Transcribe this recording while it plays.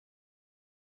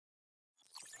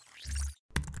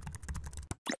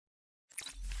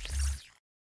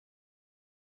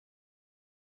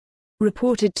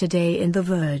reported today in The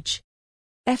Verge.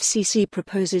 FCC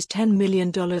proposes $10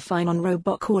 million fine on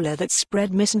robocaller that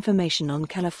spread misinformation on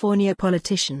California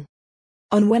politician.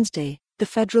 On Wednesday, the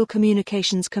Federal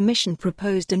Communications Commission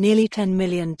proposed a nearly $10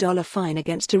 million fine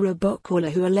against a robocaller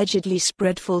who allegedly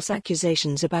spread false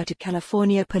accusations about a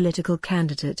California political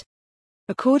candidate.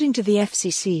 According to the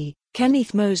FCC,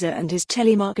 Kenneth Moser and his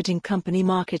telemarketing company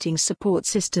Marketing Support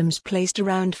Systems placed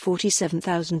around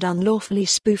 47,000 unlawfully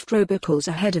spoofed robocalls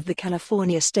ahead of the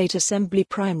California State Assembly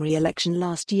primary election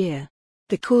last year.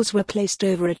 The calls were placed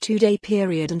over a 2-day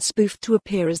period and spoofed to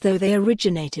appear as though they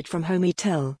originated from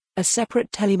HomeyTel, a separate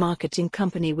telemarketing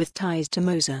company with ties to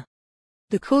Moser.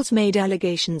 The calls made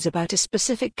allegations about a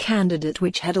specific candidate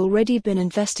which had already been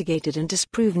investigated and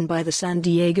disproven by the San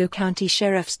Diego County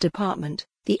Sheriff's Department,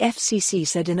 the FCC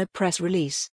said in a press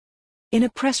release. In a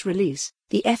press release,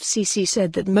 the FCC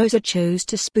said that Moser chose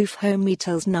to spoof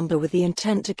HomeyTel's number with the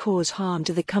intent to cause harm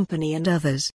to the company and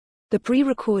others. The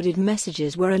pre-recorded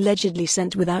messages were allegedly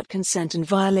sent without consent and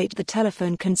violate the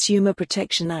Telephone Consumer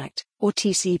Protection Act, or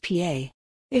TCPA.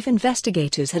 If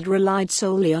investigators had relied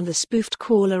solely on the spoofed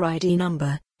caller ID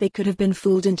number, they could have been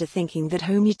fooled into thinking that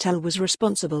HomeyTel was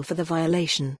responsible for the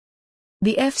violation.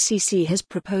 The FCC has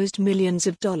proposed millions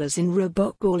of dollars in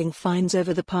robocalling fines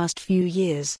over the past few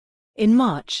years. In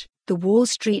March, The Wall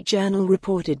Street Journal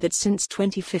reported that since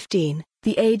 2015,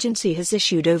 the agency has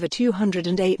issued over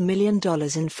 $208 million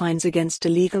in fines against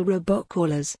illegal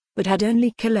robocallers, but had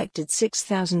only collected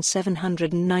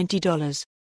 $6,790.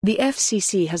 The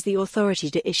FCC has the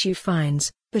authority to issue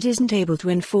fines, but isn't able to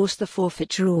enforce the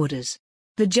forfeiture orders.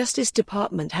 The Justice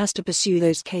Department has to pursue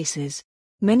those cases.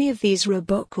 Many of these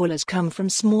robocallers come from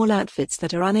small outfits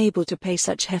that are unable to pay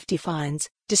such hefty fines,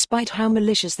 despite how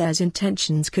malicious their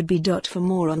intentions could be. For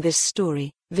more on this story,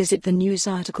 visit the news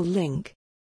article link.